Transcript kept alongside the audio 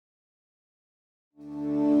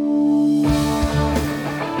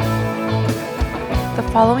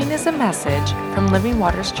following is a message from Living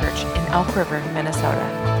Waters Church in Elk River, Minnesota.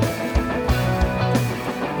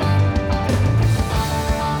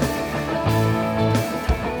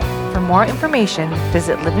 For more information,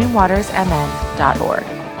 visit livingwatersmn.org.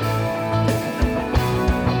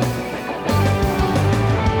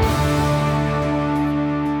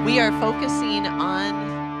 We are focusing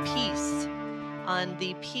on peace, on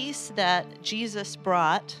the peace that Jesus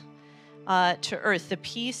brought to earth, the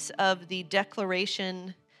peace of the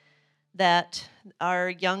declaration that our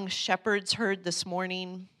young shepherds heard this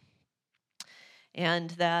morning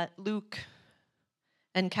and that Luke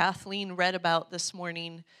and Kathleen read about this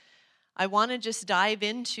morning. I want to just dive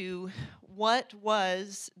into what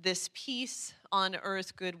was this peace on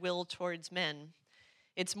earth, goodwill towards men.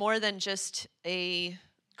 It's more than just a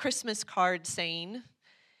Christmas card saying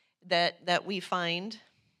that we find.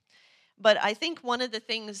 But I think one of the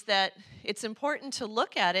things that it's important to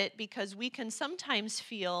look at it because we can sometimes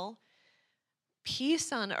feel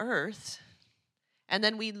peace on earth, and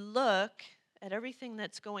then we look at everything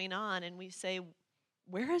that's going on and we say,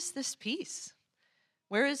 where is this peace?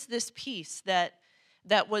 Where is this peace that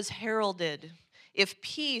was heralded? If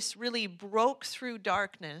peace really broke through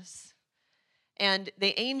darkness and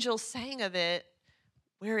the angels sang of it,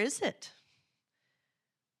 where is it?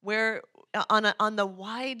 Where on the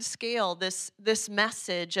wide scale, this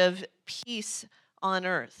message of peace on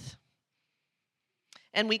earth.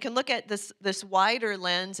 And we can look at this wider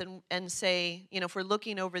lens and say, if we're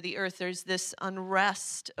looking over the earth, there's this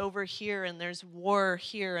unrest over here, and there's war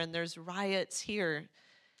here, and there's riots here,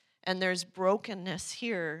 and there's brokenness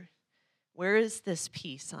here. Where is this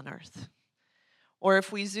peace on earth? Or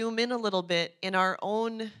if we zoom in a little bit in our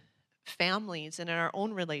own families and in our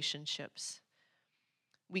own relationships,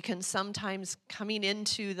 we can sometimes, coming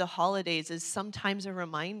into the holidays, is sometimes a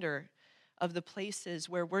reminder of the places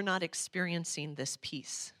where we're not experiencing this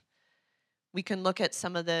peace. We can look at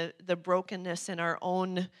some of the brokenness in our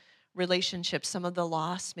own relationships, some of the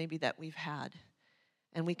loss maybe that we've had,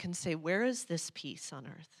 and we can say, where is this peace on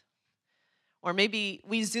earth? Or maybe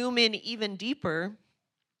we zoom in even deeper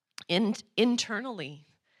internally,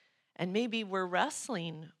 and maybe we're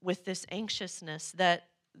wrestling with this anxiousness that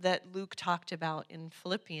Luke talked about in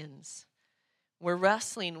Philippians. We're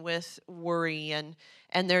wrestling with worry, and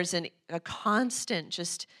there's a constant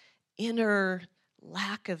just inner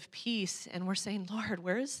lack of peace, and we're saying, Lord,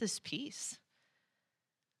 where is this peace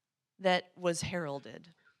that was heralded?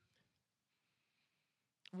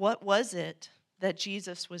 What was it that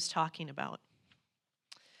Jesus was talking about?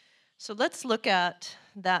 So let's look at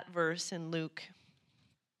that verse in Luke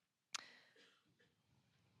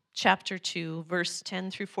chapter 2, verse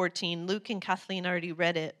 10 through 14. Luke and Kathleen already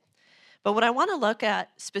read it. But what I want to look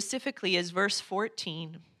at specifically is verse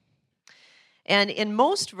 14. And in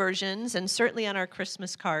most versions, and certainly on our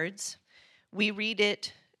Christmas cards, we read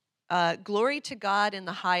it, glory to God in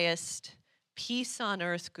the highest, peace on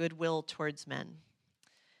earth, goodwill towards men.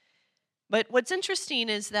 But what's interesting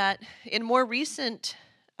is that in more recent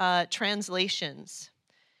translations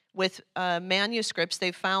with manuscripts,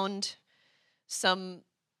 they found some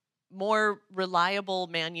more reliable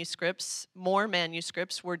manuscripts, more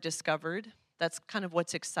manuscripts were discovered. That's kind of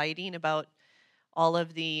what's exciting about all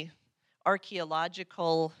of the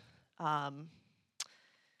archaeological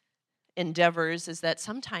endeavors, is that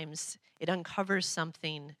sometimes it uncovers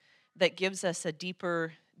something that gives us a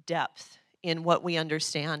deeper depth in what we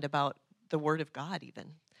understand about the Word of God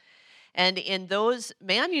even. And in those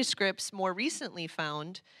manuscripts more recently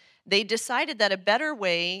found, they decided that a better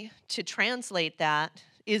way to translate that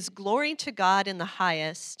is glory to God in the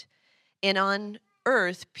highest, and on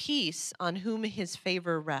earth peace on whom his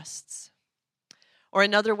favor rests. Or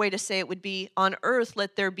another way to say it would be, on earth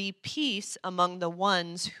let there be peace among the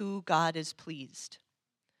ones who God is pleased.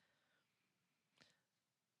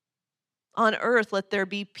 On earth let there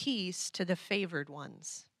be peace to the favored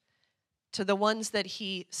ones, to the ones that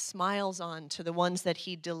he smiles on, to the ones that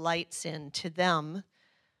he delights in. To them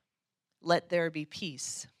let there be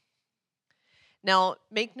peace. Now,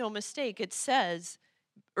 make no mistake, it says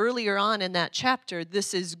earlier on in that chapter,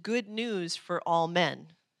 this is good news for all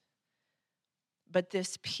men. But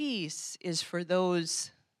this peace is for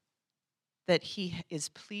those that he is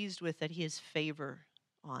pleased with, that he has favor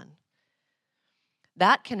on.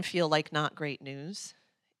 That can feel like not great news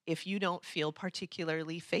if you don't feel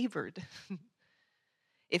particularly favored.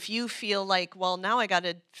 If you feel like, well, now I got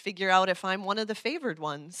to figure out if I'm one of the favored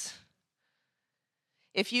ones.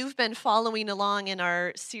 If you've been following along in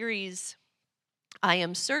our series, I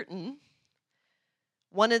Am Certain,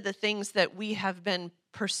 one of the things that we have been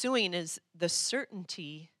pursuing is the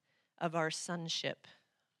certainty of our sonship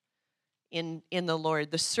in the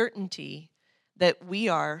Lord, the certainty that we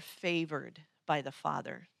are favored by the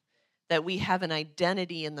Father, that we have an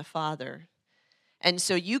identity in the Father. And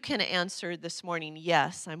so you can answer this morning,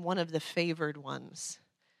 yes, I'm one of the favored ones.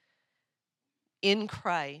 In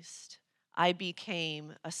Christ, I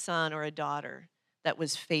became a son or a daughter that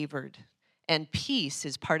was favored, and peace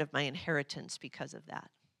is part of my inheritance because of that.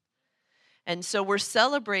 And so we're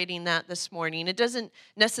celebrating that this morning. It doesn't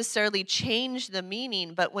necessarily change the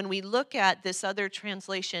meaning, but when we look at this other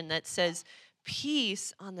translation that says,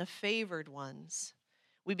 peace on the favored ones,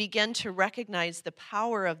 we begin to recognize the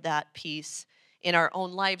power of that peace in our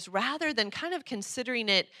own lives rather than kind of considering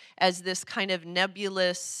it as this kind of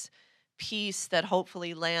nebulous peace that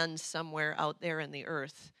hopefully lands somewhere out there in the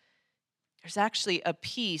earth. There's actually a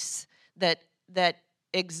peace that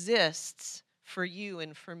exists for you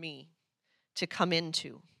and for me to come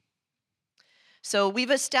into. So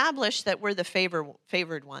we've established that we're the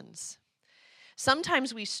favored ones.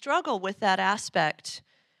 Sometimes we struggle with that aspect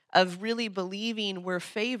of really believing we're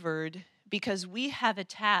favored because we have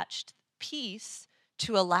attached peace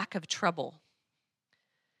to a lack of trouble.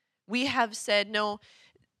 We have said, no,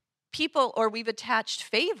 we've attached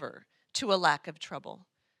favor to a lack of trouble.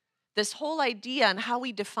 This whole idea on how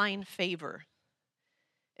we define favor,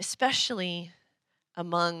 especially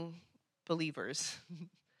among believers.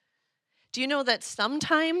 Do you know that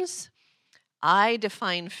sometimes I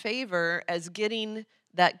define favor as getting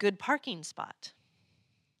that good parking spot?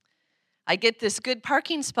 I get this good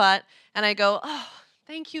parking spot and I go, oh,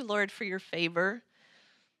 thank you, Lord, for your favor.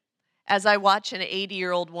 As I watch an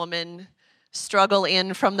 80-year-old woman struggle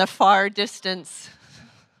in from the far distance.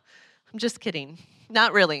 I'm just kidding.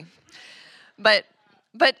 Not really. But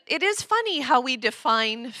it is funny how we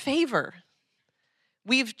define favor.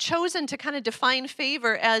 We've chosen to kind of define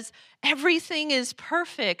favor as everything is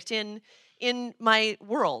perfect in my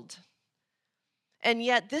world. And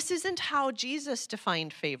yet, this isn't how Jesus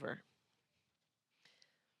defined favor.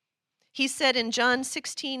 He said in John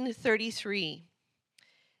 16:33,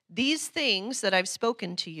 these things that I've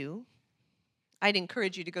spoken to you, I'd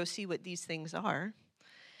encourage you to go see what these things are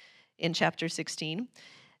in chapter 16.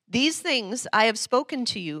 These things I have spoken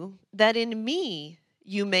to you, that in me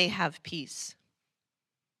you may have peace.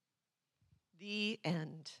 The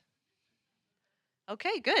end.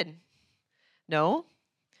 Okay, good. No,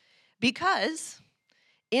 because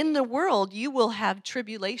in the world you will have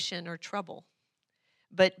tribulation or trouble,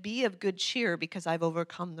 but be of good cheer because I've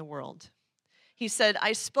overcome the world. He said,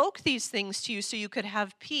 I spoke these things to you so you could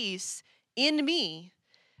have peace in me,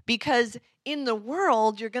 because in the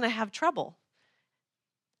world you're going to have trouble.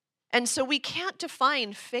 And so we can't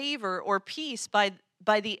define favor or peace by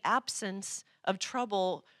the absence of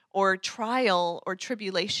trouble or trial or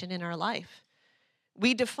tribulation in our life.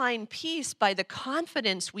 We define peace by the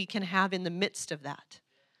confidence we can have in the midst of that.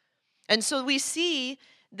 And so we see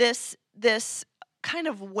this kind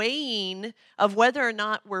of weighing of whether or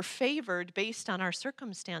not we're favored based on our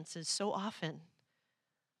circumstances so often.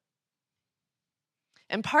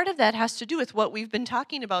 And part of that has to do with what we've been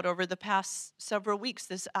talking about over the past several weeks,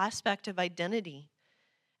 this aspect of identity.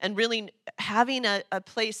 And really having a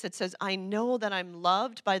place that says, I know that I'm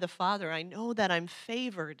loved by the Father. I know that I'm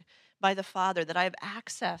favored by the Father, that I have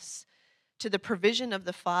access to the provision of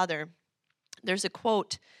the Father. There's a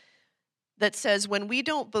quote that says, when we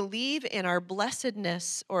don't believe in our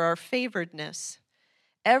blessedness or our favoredness,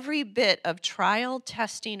 every bit of trial,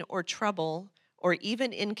 testing, or trouble, or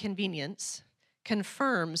even inconvenience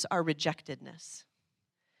confirms our rejectedness.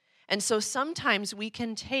 And so sometimes we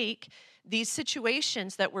can take these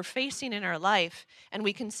situations that we're facing in our life and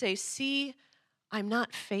we can say, see, I'm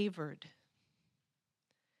not favored.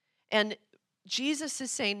 And Jesus is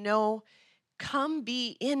saying, no, come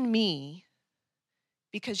be in me,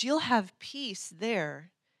 because you'll have peace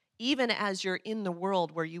there, even as you're in the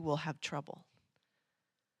world where you will have trouble.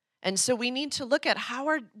 And so we need to look at, how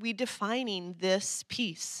are we defining this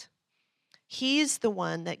peace? He's the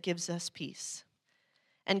one that gives us peace.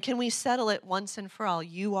 And can we settle it once and for all?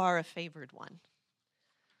 You are a favored one.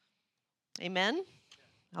 Amen?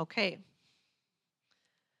 Okay.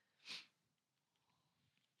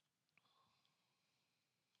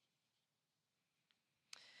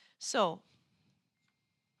 So,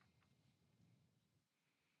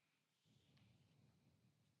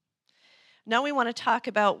 now we want to talk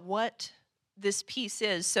about what this peace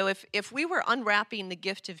is. So if we were unwrapping the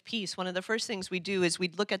gift of peace, one of the first things we do is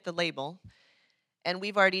we'd look at the label, and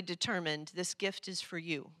we've already determined this gift is for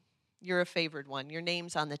you. You're a favored one. Your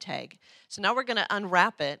name's on the tag. So now we're going to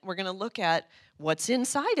unwrap it. We're going to look at what's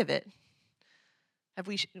inside of it.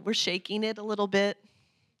 We're shaking it a little bit.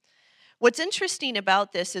 What's interesting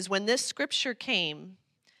about this is when this scripture came,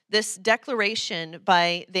 this declaration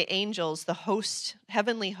by the angels, the host,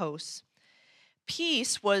 heavenly hosts,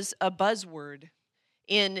 peace was a buzzword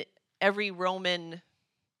in every Roman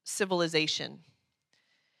civilization.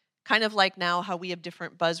 Kind of like now how we have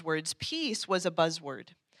different buzzwords. Peace was a buzzword.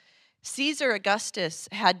 Caesar Augustus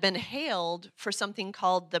had been hailed for something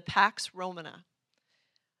called the Pax Romana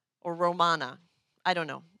or Romana. I don't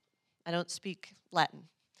know. I don't speak Latin.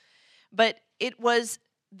 But it was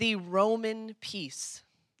the Roman peace,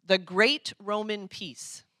 the great Roman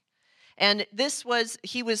peace. And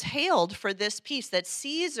he was hailed for this peace, that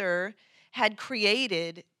Caesar had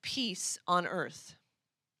created peace on earth.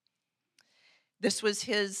 This was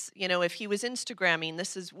his, if he was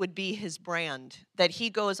Instagramming, would be his brand, that he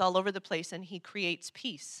goes all over the place and he creates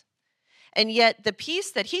peace. And yet the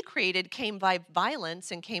peace that he created came by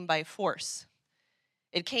violence and came by force.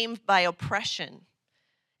 It came by oppression.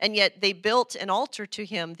 And yet they built an altar to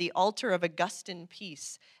him, the altar of Augustan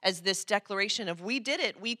peace, as this declaration of, we did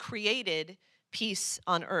it, we created peace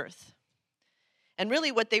on earth. And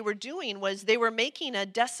really what they were doing was they were making a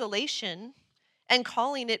desolation and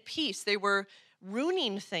calling it peace. They were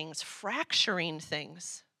ruining things, fracturing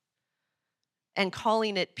things, and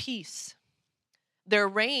calling it peace. Their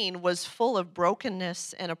reign was full of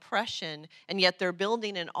brokenness and oppression, and yet they're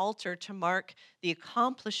building an altar to mark the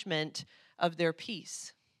accomplishment of their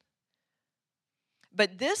peace.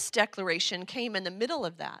 But this declaration came in the middle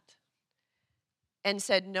of that and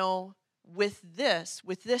said, no, with this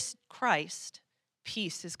Christ,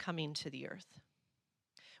 peace is coming to the earth.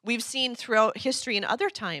 We've seen throughout history and other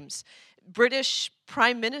times, British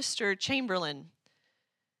Prime Minister Chamberlain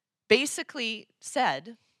basically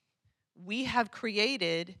said, we have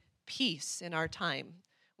created peace in our time,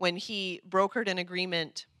 when he brokered an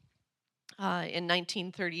agreement in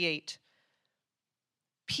 1938.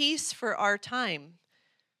 Peace for our time.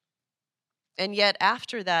 And yet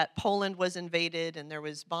after that, Poland was invaded and there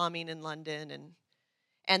was bombing in London,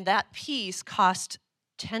 and that peace cost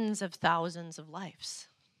tens of thousands of lives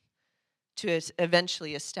to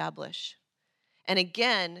eventually establish. And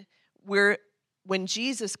again, when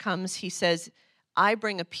Jesus comes, he says, I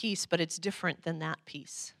bring a peace, but it's different than that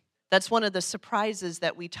peace. That's one of the surprises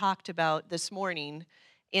that we talked about this morning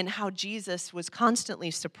in how Jesus was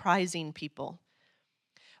constantly surprising people.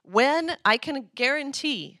 I can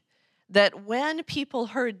guarantee that when people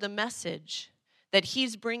heard the message that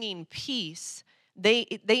he's bringing peace, they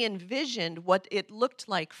envisioned what it looked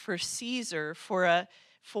like for Caesar, for a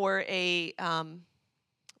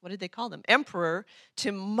what did they call them? Emperor,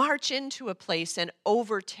 to march into a place and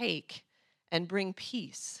overtake and bring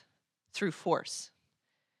peace through force.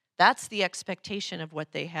 That's the expectation of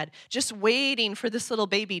what they had. Just waiting for this little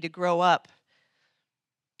baby to grow up.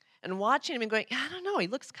 And watching him and going, I don't know, he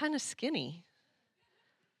looks kind of skinny.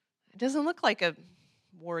 He doesn't look like a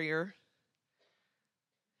warrior.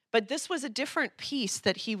 But this was a different peace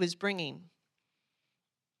that he was bringing.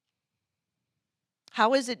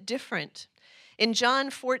 How is it different? In John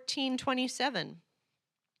 14:27,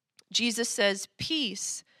 Jesus says,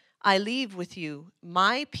 peace I leave with you,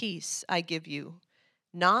 my peace I give you.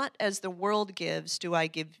 Not as the world gives do I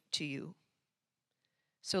give to you.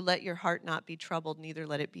 So let your heart not be troubled, neither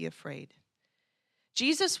let it be afraid.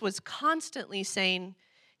 Jesus was constantly saying,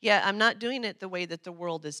 yeah, I'm not doing it the way that the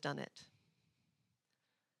world has done it.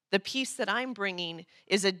 The peace that I'm bringing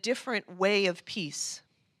is a different way of peace.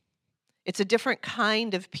 It's a different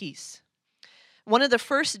kind of peace. One of the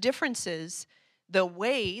first differences, the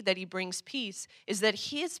way that he brings peace, is that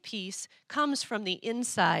his peace comes from the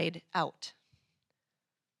inside out.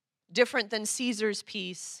 Different than Caesar's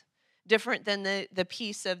peace, different than the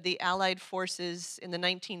peace of the Allied forces in the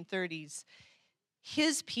 1930s.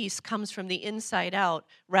 His peace comes from the inside out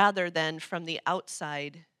rather than from the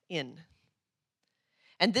outside in.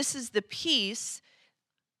 And this is the peace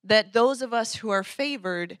that those of us who are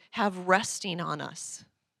favored have resting on us,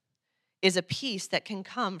 is a peace that can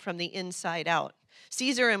come from the inside out.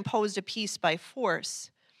 Caesar imposed a peace by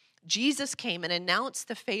force. Jesus came and announced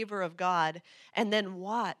the favor of God and then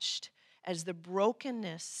watched as the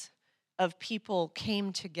brokenness of people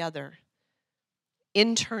came together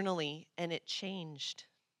internally, and it changed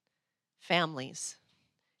families.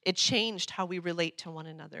 It changed how we relate to one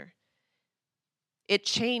another. It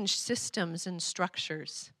changed systems and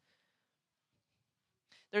structures.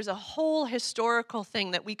 There's a whole historical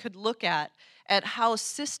thing that we could look at how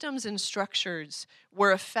systems and structures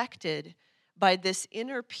were affected by this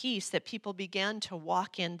inner peace that people began to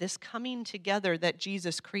walk in, this coming together that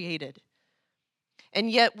Jesus created. And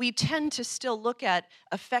yet we tend to still look at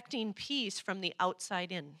affecting peace from the outside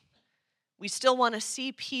in. We still want to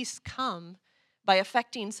see peace come by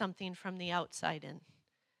affecting something from the outside in.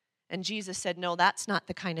 And Jesus said, no, that's not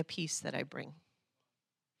the kind of peace that I bring.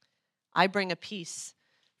 I bring a peace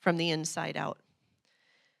from the inside out.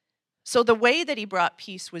 So the way that he brought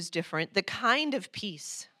peace was different. The kind of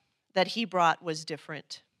peace that he brought was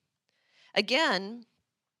different. Again,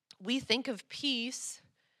 we think of peace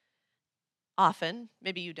often,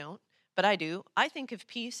 maybe you don't, but I do. I think of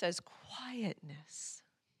peace as quietness.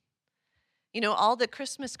 You know, all the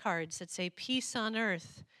Christmas cards that say peace on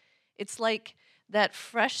earth, it's like that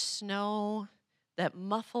fresh snow that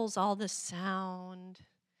muffles all the sound.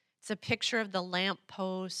 It's a picture of the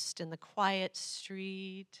lamppost and the quiet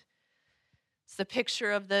street. It's the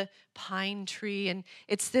picture of the pine tree. And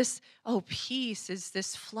it's this, peace is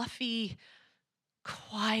this fluffy,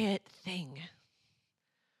 quiet thing.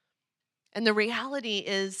 And the reality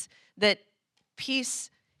is that peace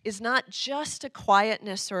is not just a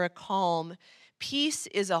quietness or a calm. Peace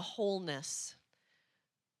is a wholeness.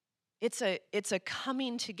 It's a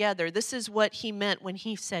coming together. This is what he meant when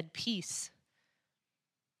he said peace.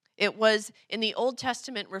 It was in the Old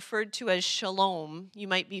Testament referred to as shalom. You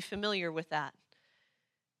might be familiar with that.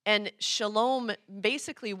 And shalom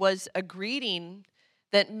basically was a greeting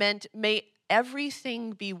that meant, may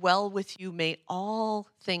everything be well with you. May all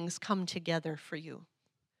things come together for you.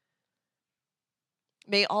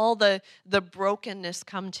 May all the brokenness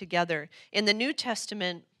come together. In the New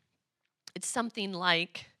Testament, it's something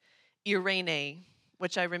like Irene,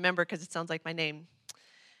 which I remember because it sounds like my name.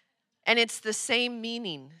 And it's the same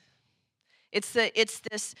meaning. It's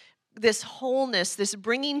this wholeness, this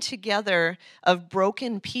bringing together of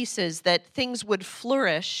broken pieces that things would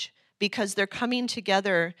flourish because they're coming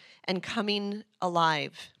together and coming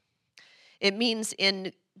alive. It means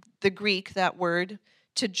in the Greek, that word,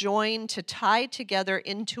 to join, to tie together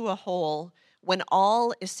into a whole when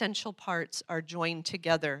all essential parts are joined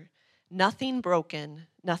together. Nothing broken,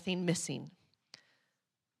 nothing missing.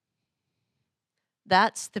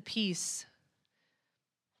 That's the peace.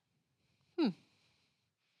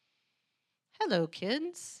 Hello,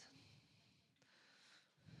 kids.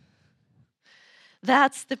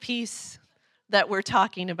 That's the peace that we're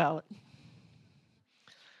talking about.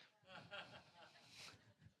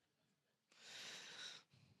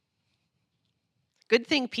 Good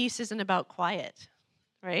thing peace isn't about quiet,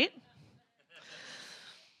 right?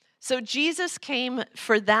 So Jesus came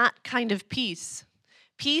for that kind of peace.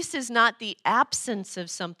 Peace is not the absence of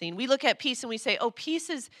something. We look at peace and we say, peace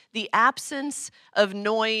is the absence of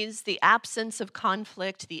noise, the absence of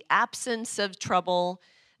conflict, the absence of trouble,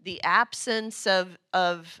 the absence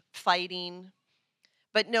of fighting.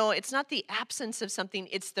 But no, it's not the absence of something,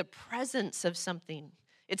 it's the presence of something.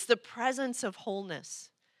 It's the presence of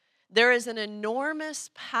wholeness. There is an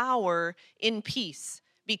enormous power in peace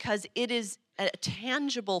because it is a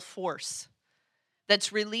tangible force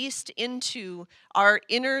that's released into our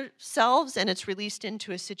inner selves, and it's released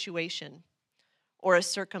into a situation or a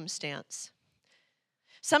circumstance.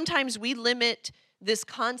 Sometimes we limit this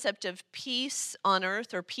concept of peace on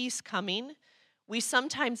earth or peace coming. We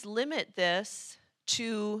sometimes limit this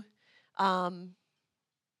to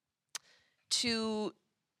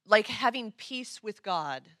like having peace with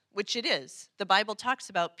God, which it is. The Bible talks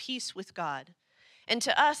about peace with God. And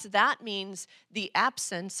to us, that means the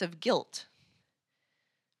absence of guilt.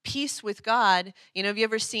 Peace with God. You know, have you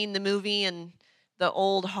ever seen the movie and the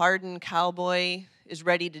old hardened cowboy is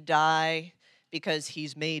ready to die because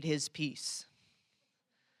he's made his peace?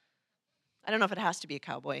 I don't know if it has to be a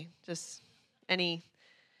cowboy, just any.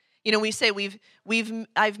 You know, we say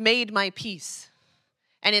I've made my peace.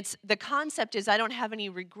 And it's the concept is I don't have any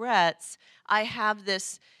regrets. I have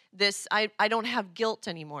I don't have guilt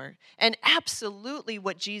anymore. And absolutely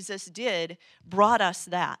what Jesus did brought us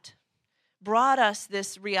that. Brought us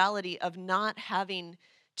this reality of not having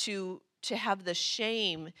to have the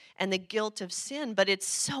shame and the guilt of sin, but it's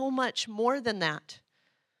so much more than that.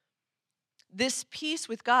 This peace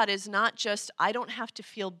with God is not just, I don't have to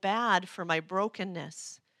feel bad for my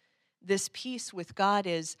brokenness. This peace with God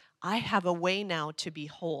is, I have a way now to be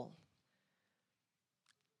whole.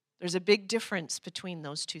 There's a big difference between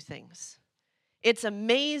those two things. It's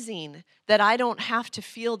amazing that I don't have to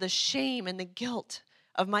feel the shame and the guilt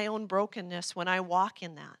of my own brokenness when I walk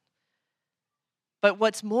in that. But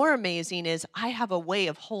what's more amazing is I have a way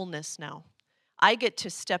of wholeness now. I get to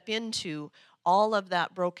step into all of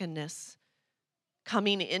that brokenness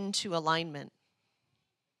coming into alignment.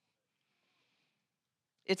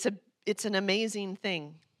 It's an amazing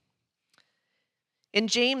thing. In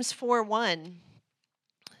James 4:1,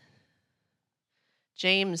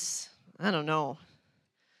 James, I don't know.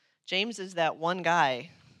 James is that one guy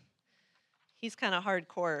He's kind of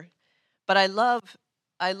hardcore. But I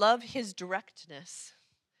love his directness.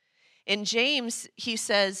 In James, he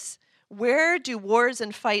says, "Where do wars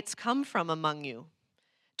and fights come from among you?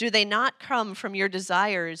 Do they not come from your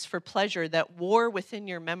desires for pleasure that war within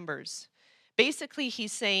your members?" Basically,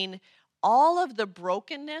 he's saying all of the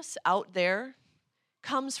brokenness out there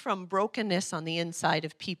comes from brokenness on the inside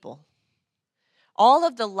of people. All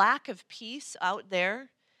of the lack of peace out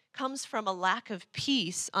there comes from a lack of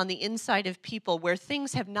peace on the inside of people where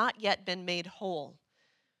things have not yet been made whole.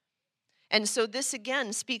 And so this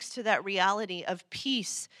again speaks to that reality of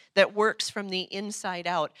peace that works from the inside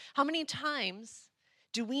out. How many times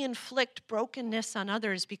do we inflict brokenness on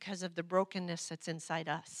others because of the brokenness that's inside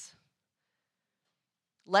us?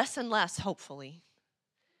 Less and less, hopefully,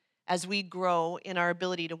 as we grow in our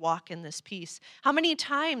ability to walk in this peace. How many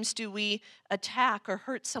times do we attack or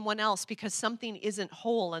hurt someone else because something isn't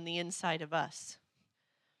whole on the inside of us?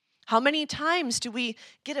 How many times do we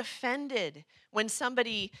get offended when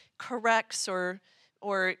somebody corrects or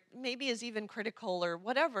maybe is even critical or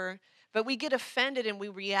whatever, but we get offended and we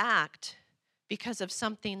react because of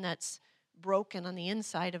something that's broken on the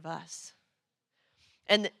inside of us?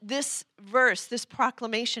 And this verse, this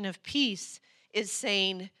proclamation of peace, is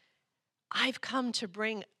saying, I've come to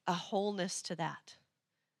bring a wholeness to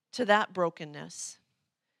that brokenness,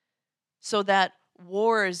 so that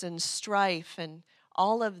wars and strife and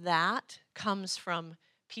all of that comes from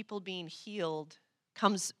people being healed,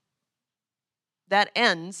 that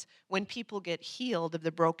ends when people get healed of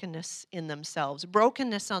the brokenness in themselves.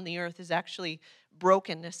 Brokenness on the earth is actually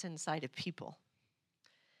brokenness inside of people.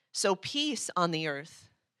 So peace on the earth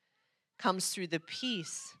comes through the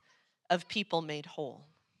peace of people made whole.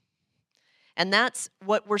 And that's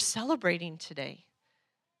what we're celebrating today.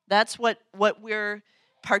 That's what we're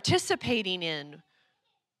participating in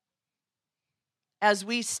as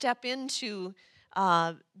we step into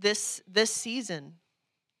this season.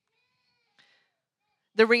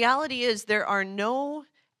 The reality is there are no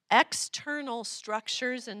external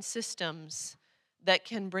structures and systems that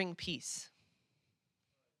can bring peace.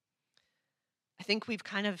 I think we've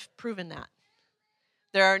kind of proven that.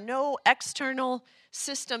 There are no external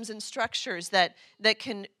systems and structures that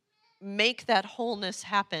can make that wholeness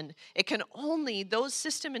happen. Those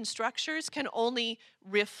system and structures can only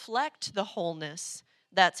reflect the wholeness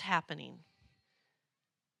that's happening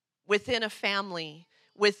within a family,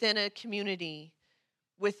 within a community,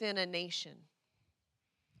 within a nation.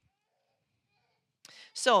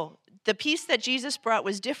 So the peace that Jesus brought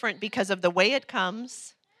was different because of the way it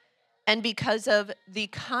comes and because of the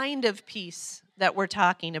kind of peace that we're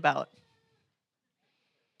talking about.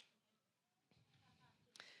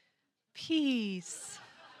 Peace.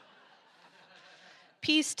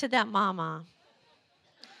 Peace to that mama.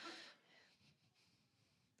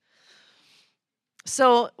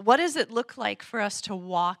 So, what does it look like for us to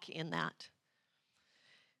walk in that?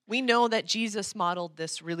 We know that Jesus modeled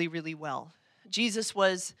this really, really well. Jesus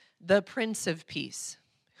was the Prince of Peace,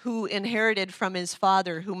 who inherited from his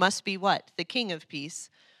Father, who must be what? The King of Peace.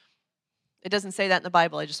 It doesn't say that in the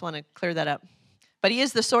Bible. I just want to clear that up. But he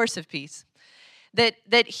is the source of peace.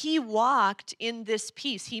 That he walked in this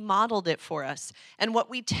peace. He modeled it for us. And what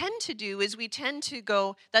we tend to do is we tend to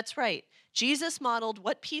go, that's right, Jesus modeled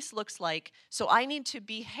what peace looks like, so I need to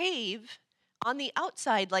behave on the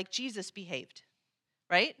outside like Jesus behaved,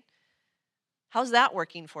 right? How's that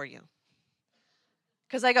working for you?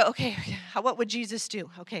 Because I go, okay, what would Jesus do?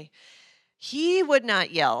 Okay, he would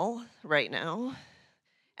not yell right now.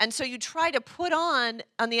 And so you try to put on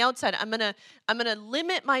the outside, I'm gonna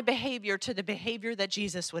limit my behavior to the behavior that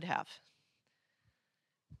Jesus would have.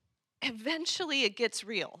 Eventually it gets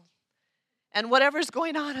real. And whatever's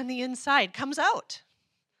going on the inside comes out.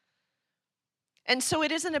 And so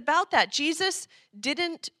it isn't about that. Jesus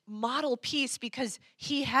didn't model peace because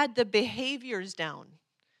he had the behaviors down.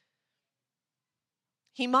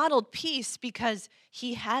 He modeled peace because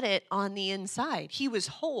he had it on the inside. He was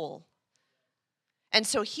whole. And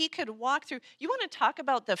so he could walk through. You want to talk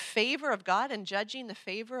about the favor of God and judging the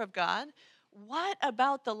favor of God? What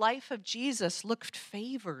about the life of Jesus looked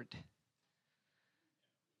favored?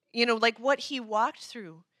 You know, like what he walked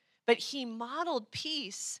through. But he modeled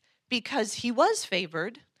peace because he was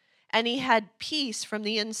favored and he had peace from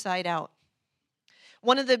the inside out.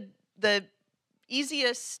 One of the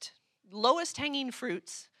easiest, lowest hanging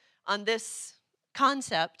fruits on this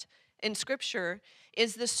concept in Scripture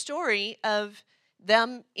is the story of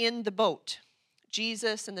them in the boat,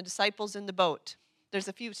 Jesus and the disciples in the boat. There's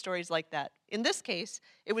a few stories like that. In this case,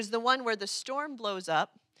 it was the one where the storm blows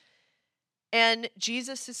up and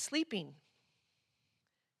Jesus is sleeping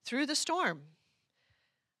through the storm.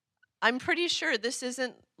 I'm pretty sure this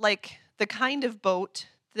isn't like the kind of boat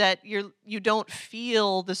that you don't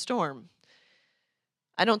feel the storm.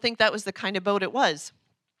 I don't think that was the kind of boat it was.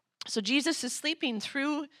 So Jesus is sleeping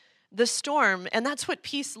through the storm, and that's what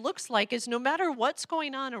peace looks like, is no matter what's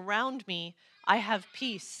going on around me, I have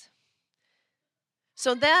peace.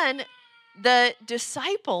 So then the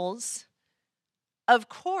disciples, of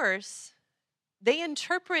course, they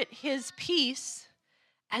interpret his peace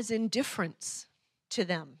as indifference to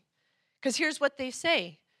them. Because here's what they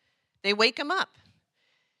say. They wake him up.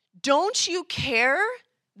 Don't you care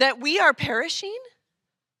that we are perishing?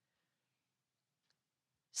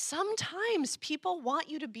 Sometimes people want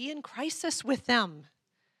you to be in crisis with them.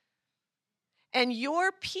 And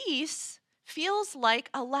your peace feels like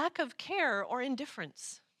a lack of care or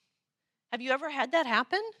indifference. Have you ever had that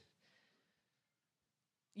happen?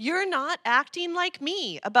 You're not acting like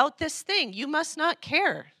me about this thing. You must not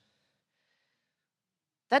care.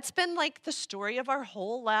 That's been like the story of our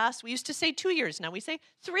whole we used to say 2 years, now we say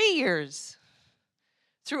 3 years.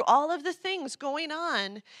 Through all of the things going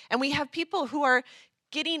on, and we have people who are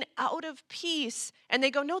getting out of peace, and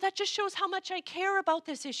they go, no, that just shows how much I care about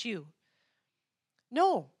this issue.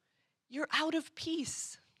 No, you're out of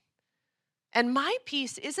peace. And my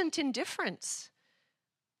peace isn't indifference.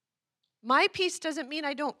 My peace doesn't mean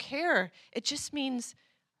I don't care. It just means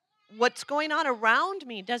what's going on around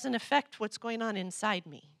me doesn't affect what's going on inside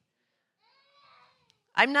me.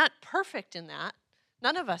 I'm not perfect in that.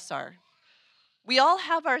 None of us are. We all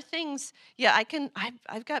have our things. Yeah,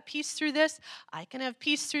 I've got peace through this. I can have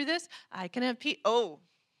peace through this. I can have peace. Oh,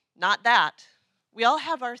 not that. We all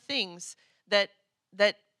have our things that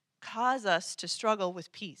cause us to struggle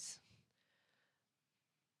with peace.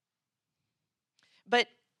 But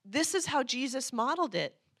this is how Jesus modeled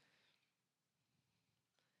it.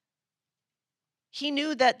 He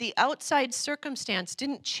knew that the outside circumstance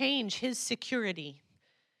didn't change his security.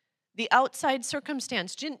 The outside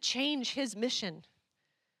circumstance didn't change his mission.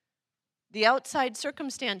 The outside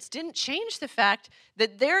circumstance didn't change the fact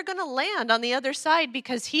that they're going to land on the other side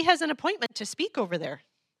because he has an appointment to speak over there.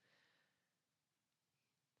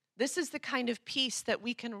 This is the kind of peace that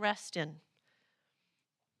we can rest in.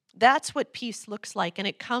 That's what peace looks like, and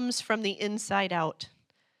it comes from the inside out.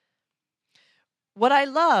 What I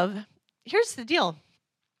love, here's the deal.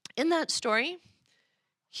 In that story,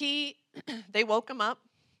 they woke him up.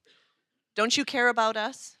 Don't you care about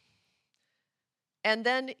us? And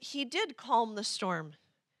then he did calm the storm.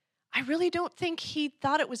 I really don't think he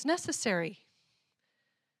thought it was necessary.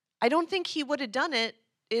 I don't think he would have done it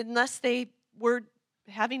unless they were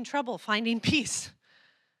having trouble finding peace.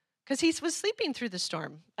 Because he was sleeping through the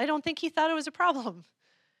storm. I don't think he thought it was a problem.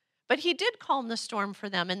 But he did calm the storm for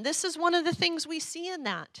them. And this is one of the things we see in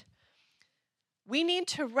that. We need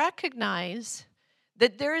to recognize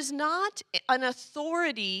that there is not an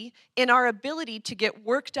authority in our ability to get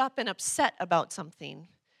worked up and upset about something.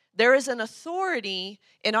 There is an authority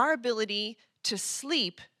in our ability to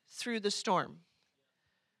sleep through the storm.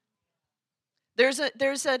 There's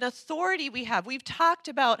an authority we have. We've talked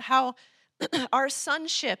about how our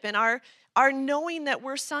sonship and our knowing that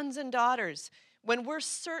we're sons and daughters, when we're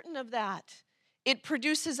certain of that, it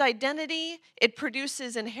produces identity, it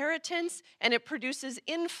produces inheritance, and it produces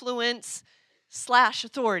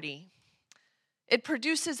influence/authority. It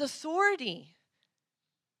produces authority.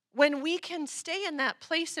 When we can stay in that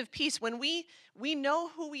place of peace, when we know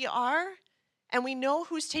who we are and we know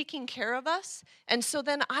who's taking care of us, and so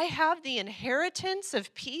then I have the inheritance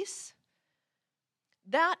of peace,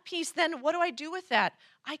 that peace, then what do I do with that?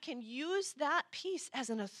 I can use that peace as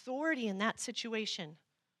an authority in that situation.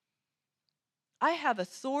 I have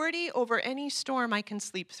authority over any storm I can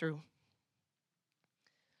sleep through.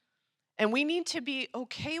 And we need to be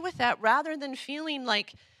okay with that rather than feeling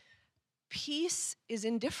like peace is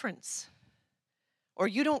indifference or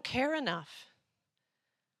you don't care enough.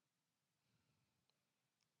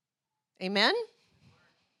 Amen?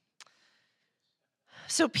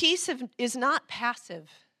 So peace is not passive.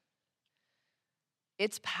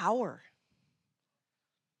 It's power.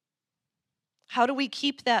 How do we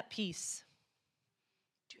keep that peace?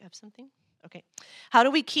 Do you have something? Okay. How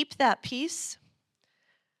do we keep that peace?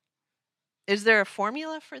 Is there a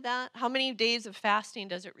formula for that? How many days of fasting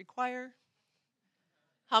does it require?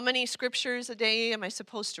 How many scriptures a day am I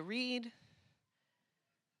supposed to read?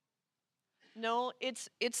 No, it's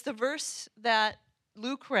the verse that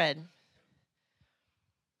Luke read.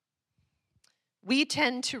 We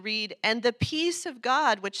tend to read, and the peace of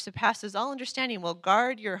God, which surpasses all understanding, will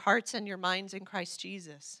guard your hearts and your minds in Christ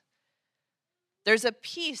Jesus. There's a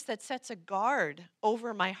peace that sets a guard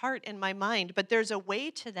over my heart and my mind, but there's a way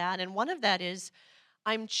to that, and one of that is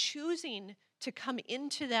I'm choosing to come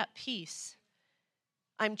into that peace.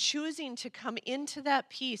 I'm choosing to come into that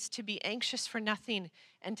peace, to be anxious for nothing,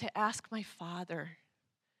 and to ask my Father.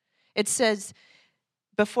 It says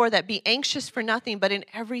before that, be anxious for nothing, but in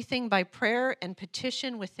everything by prayer and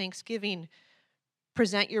petition with thanksgiving,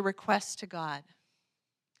 present your requests to God.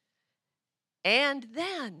 And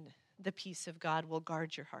then the peace of God will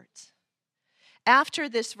guard your hearts. After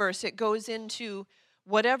this verse, it goes into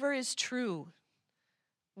whatever is true,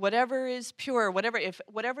 whatever is pure,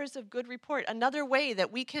 whatever is of good report. Another way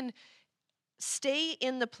that we can stay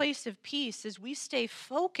in the place of peace is we stay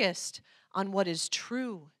focused on what is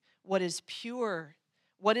true, what is pure,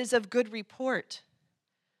 what is of good report.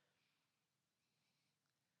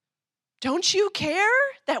 Don't you care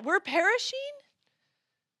that we're perishing?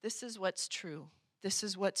 This is what's true. This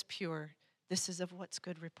is what's pure. This is of what's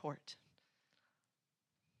good report.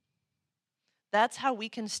 That's how we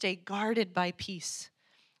can stay guarded by peace.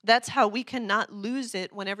 That's how we can not lose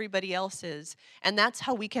it when everybody else is. And that's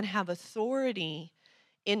how we can have authority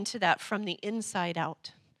into that from the inside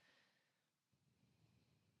out.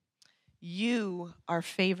 You are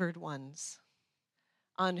favored ones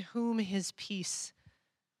on whom his peace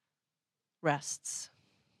rests.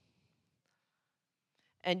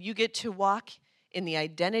 And you get to walk in the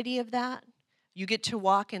identity of that. You get to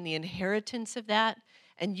walk in the inheritance of that.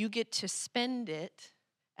 And you get to spend it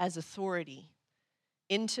as authority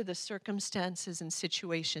into the circumstances and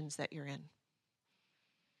situations that you're in.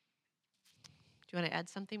 Do you want to add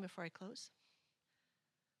something before I close?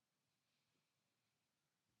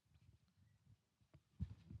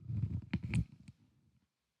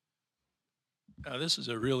 This is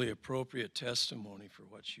a really appropriate testimony for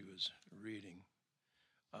what she was reading.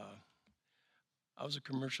 I was a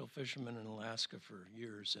commercial fisherman in Alaska for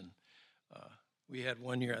years, and we had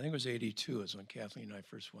one year, I think it was 82, is when Kathleen and I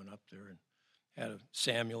first went up there and had a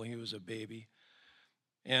Samuel. He was a baby.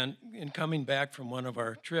 And in coming back from one of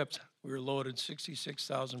our trips, we were loaded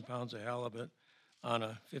 66,000 pounds of halibut on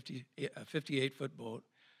a 58-foot boat,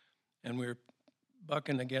 and we were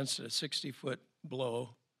bucking against a 60-foot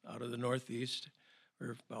blow out of the northeast. We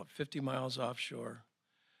were about 50 miles offshore,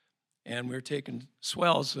 and we were taking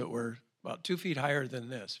swells that were about 2 feet higher than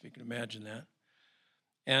this, if you can imagine that.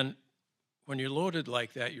 And when you're loaded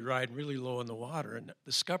like that, you ride really low in the water, and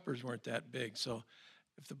the scuppers weren't that big. So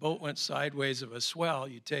if the boat went sideways of a swell,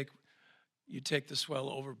 you'd take the swell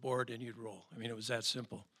overboard and you'd roll. I mean, it was that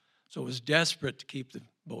simple. So it was desperate to keep the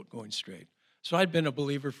boat going straight. So I'd been a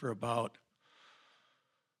believer for about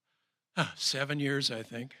 7 years, I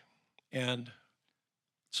think. And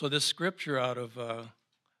so this scripture out of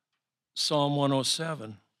Psalm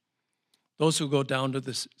 107, those who go down to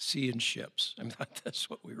the sea in ships. I mean, that's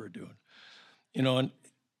what we were doing. You know, and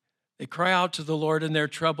they cry out to the Lord in their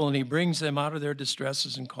trouble, and he brings them out of their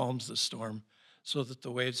distresses and calms the storm so that the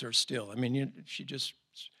waves are still. I mean, she just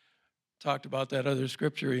talked about that other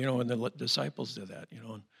scripture, you know, and the disciples did that, you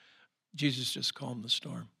know, and Jesus just calmed the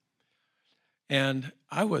storm. And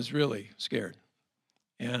I was really scared.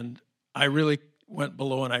 And I really went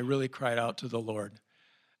below and I really cried out to the Lord.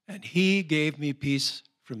 And he gave me peace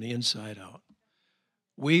from the inside out.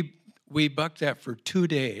 We bucked that for 2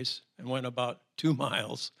 days and went about 2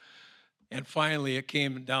 miles. And finally it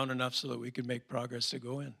came down enough so that we could make progress to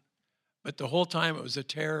go in. But the whole time it was a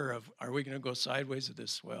terror of, are we going to go sideways of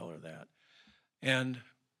this swell or that? And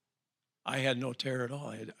I had no terror at all.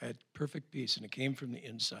 I had perfect peace, and it came from the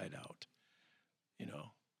inside out. You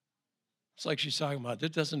know, it's like she's talking about,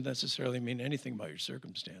 that doesn't necessarily mean anything about your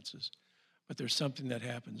circumstances, but there's something that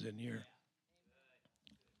happens in here.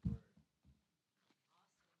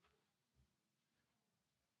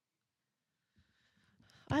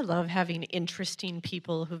 I love having interesting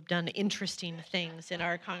people who've done interesting things in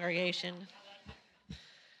our congregation.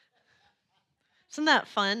 Isn't that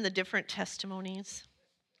fun, the different testimonies?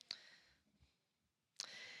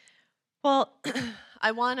 Well,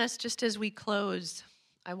 I want us, just as we close,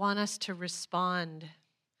 I want us to respond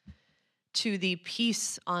to the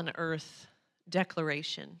peace on earth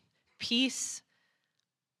declaration. Peace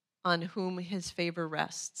on whom his favor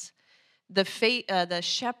rests. The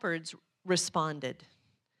shepherds responded.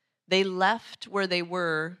 They left where they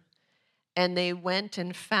were, and they went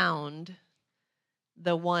and found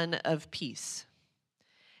the one of peace.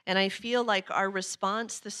 And I feel like our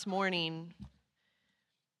response this morning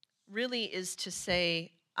really is to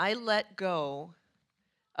say, I let go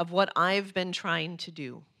of what I've been trying to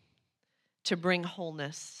do to bring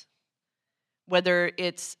wholeness, whether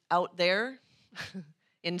it's out there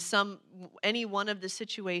in any one of the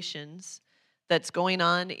situations that's going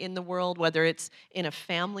on in the world, whether it's in a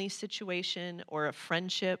family situation or a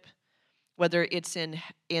friendship, whether it's in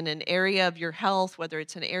an area of your health, whether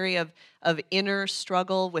it's an area of inner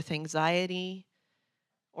struggle with anxiety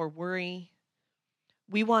or worry.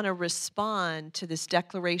 We want to respond to this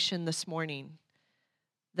declaration this morning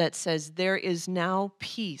that says there is now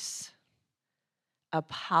peace, a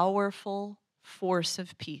powerful force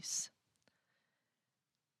of peace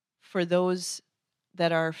for those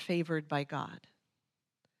that are favored by God.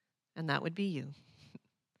 And that would be you.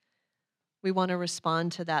 We want to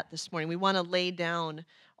respond to that this morning. We want to lay down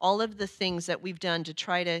all of the things that we've done to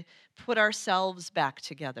try to put ourselves back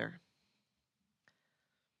together,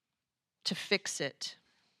 to fix it,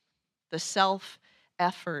 the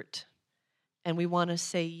self-effort, and we want to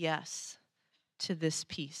say yes to this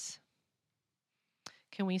peace.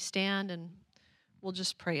 Can we stand and we'll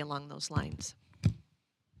just pray along those lines.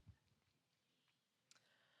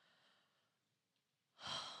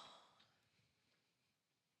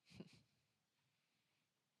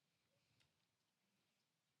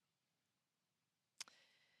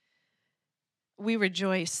 We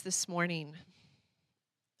rejoice this morning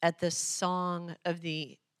at the song of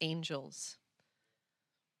the angels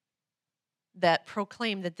that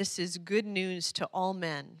proclaim that this is good news to all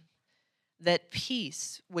men, that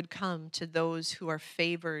peace would come to those who are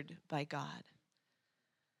favored by God.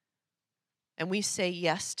 And we say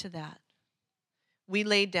yes to that. We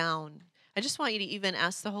lay down. I just want you to even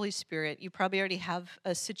ask the Holy Spirit. You probably already have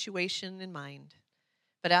a situation in mind,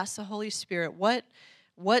 but ask the Holy Spirit, what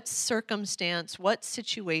circumstance, what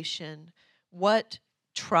situation, what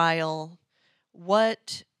trial,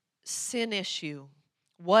 what sin issue,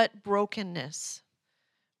 what brokenness,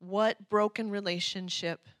 what broken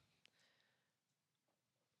relationship,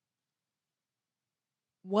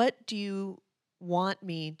 what do you want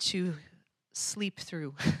me to sleep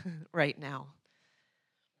through right now?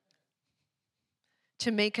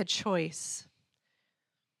 To make a choice,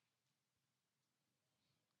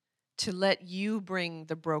 to let you bring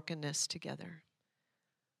the brokenness together.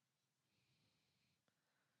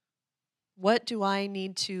 What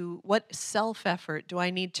self-effort do I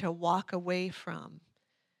need to walk away from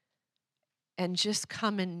and just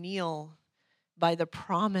come and kneel by the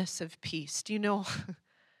promise of peace? Do you know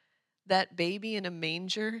that baby in a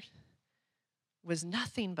manger was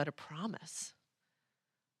nothing but a promise?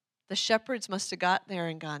 The shepherds must have got there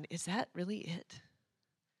and gone, is that really it?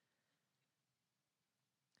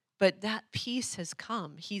 But that peace has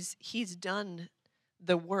come. He's done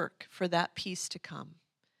the work for that peace to come.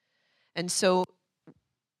 And so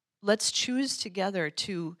let's choose together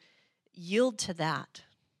to yield to that,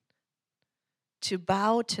 to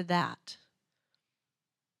bow to that,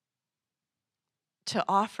 to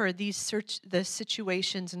offer the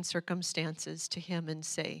situations and circumstances to Him and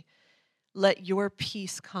say, let your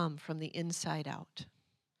peace come from the inside out.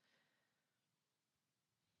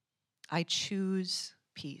 I choose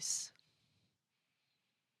peace.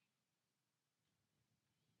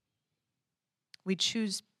 We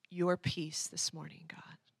choose your peace this morning,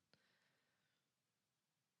 God.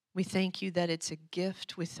 We thank you that it's a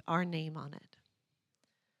gift with our name on it.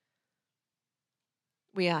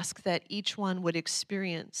 We ask that each one would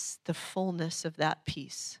experience the fullness of that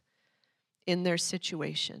peace in their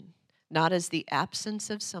situation, not as the absence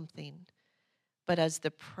of something, but as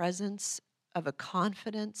the presence of a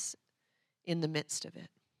confidence in the midst of it.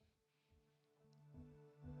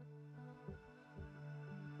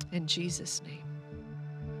 In Jesus' name,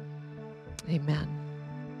 amen.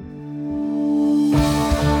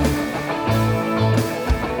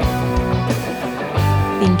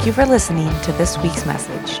 Thank you for listening to this week's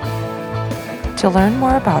message. To learn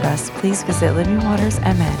more about us, please visit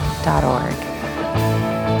livingwatersmn.org.